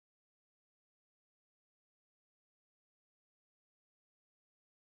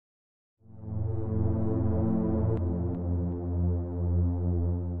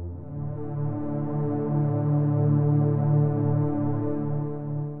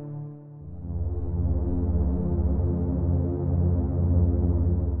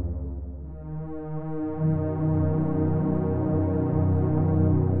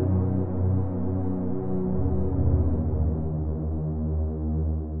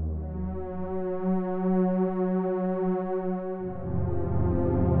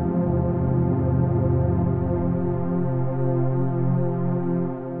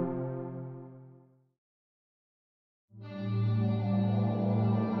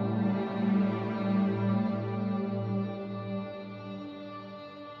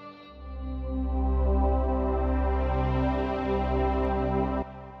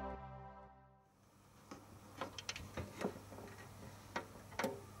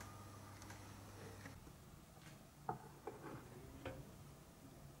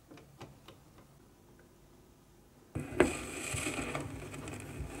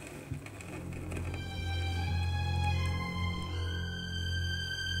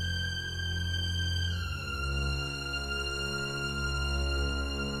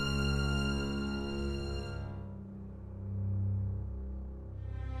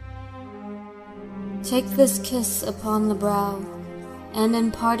Take this kiss upon the brow, and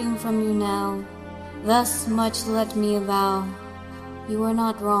in parting from you now, thus much let me avow, you are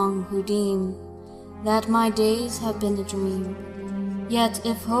not wrong who deem that my days have been a dream. Yet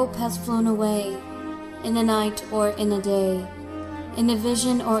if hope has flown away, in a night or in a day, in a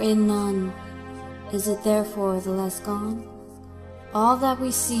vision or in none, is it therefore the less gone? All that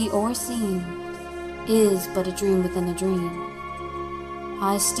we see or seem is but a dream within a dream.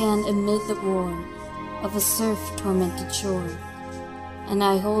 I stand amid the roar of a surf-tormented shore, and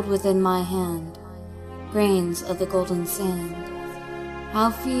I hold within my hand grains of the golden sand.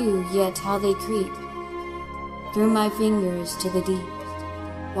 How few, yet how they creep through my fingers to the deep,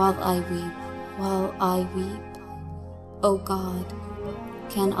 while I weep, while I weep. O God,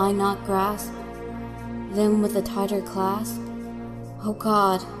 can I not grasp them with a tighter clasp? O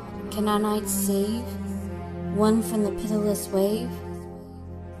God, can I not save one from the pitiless wave?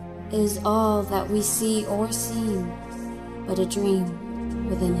 Is all that we see or seem but a dream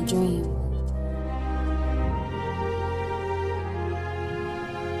within a dream?